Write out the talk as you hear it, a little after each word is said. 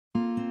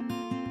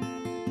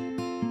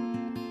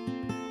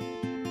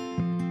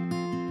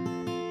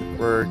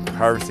We're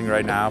harvesting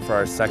right now for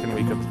our second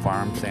week of the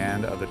farm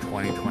stand of the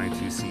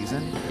 2022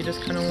 season. You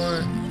just kind of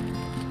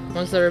want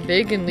ones that are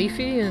big and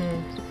leafy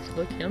and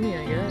look yummy,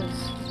 I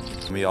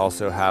guess. We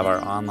also have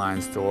our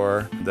online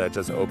store that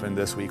just opened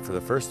this week for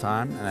the first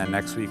time, and then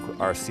next week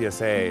our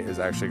CSA is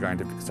actually going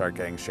to start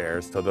getting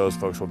shares, so those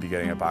folks will be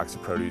getting a box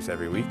of produce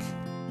every week.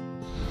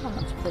 Oh,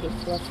 that's pretty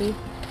fluffy.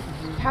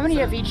 How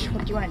many of each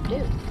do you want to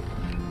do?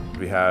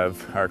 We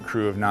have our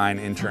crew of 9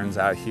 interns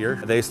out here.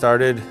 They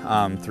started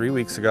 3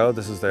 weeks ago.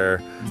 This is their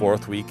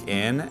 4th week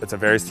in. It's a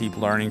very steep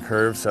learning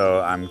curve,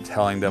 so I'm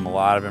telling them a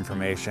lot of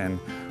information.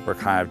 We're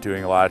kind of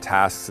doing a lot of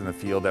tasks in the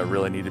field that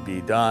really need to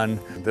be done.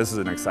 This is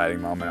an exciting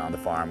moment on the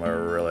farm where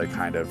we're really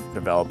kind of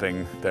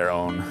developing their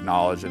own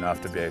knowledge enough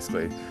to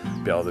basically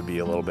be able to be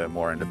a little bit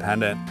more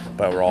independent.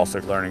 But we're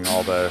also learning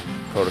all the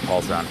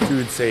protocols around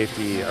food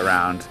safety,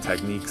 around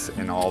techniques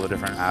in all the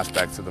different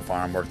aspects of the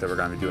farm work that we're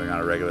going to be doing on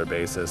a regular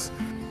basis.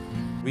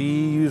 We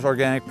use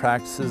organic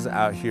practices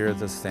out here at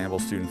the Sustainable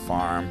Student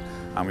Farm.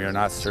 We are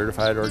not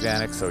certified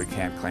organic, so we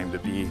can't claim to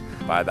be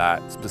by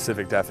that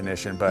specific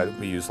definition, but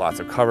we use lots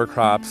of cover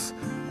crops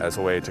as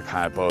a way to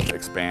kind of both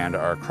expand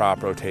our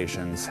crop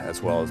rotations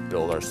as well as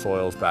build our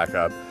soils back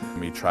up.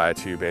 We try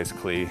to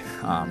basically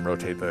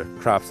rotate the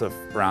crops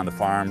around the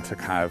farm to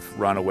kind of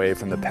run away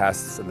from the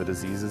pests and the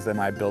diseases that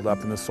might build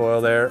up in the soil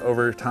there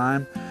over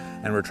time.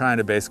 And we're trying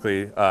to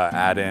basically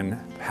add in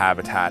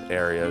habitat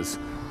areas.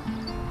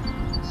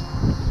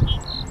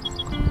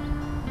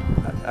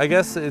 I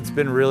guess it's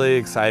been really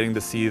exciting to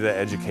see the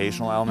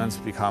educational elements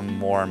become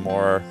more and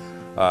more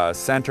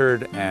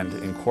centered and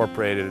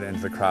incorporated into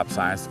the crop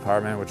science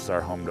department, which is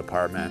our home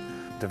department,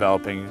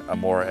 developing a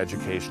more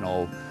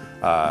educational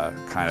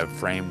kind of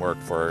framework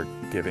for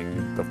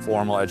giving the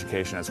formal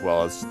education as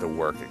well as the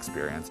work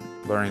experience.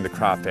 Learning the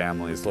crop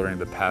families, learning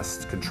the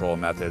pest control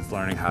methods,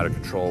 learning how to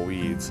control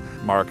weeds,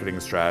 marketing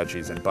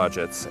strategies and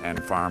budgets,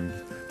 and farm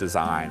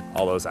design.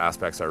 All those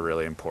aspects are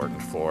really important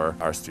for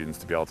our students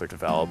to be able to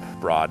develop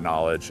broad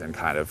knowledge and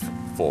kind of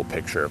full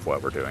picture of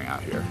what we're doing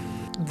out here.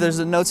 There's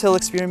the no-till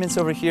experiments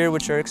over here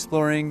which are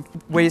exploring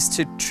ways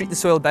to treat the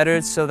soil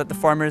better so that the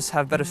farmers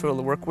have better soil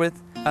to work with.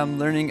 I'm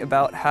learning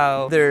about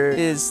how there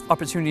is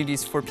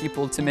opportunities for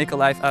people to make a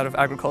life out of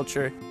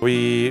agriculture.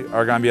 We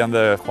are going to be on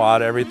the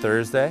quad every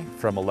Thursday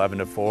from 11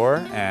 to 4,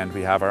 and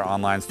we have our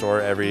online store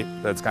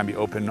that's going to be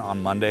open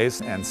on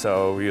Mondays. And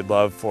so we would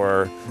love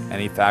for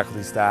any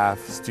faculty, staff,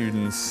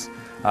 students,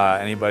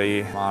 anybody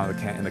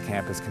in the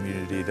campus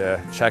community to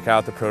check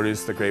out the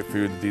produce, the great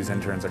food that these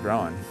interns are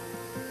growing.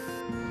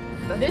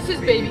 This is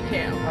baby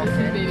camp. This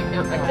is baby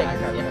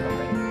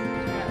camp.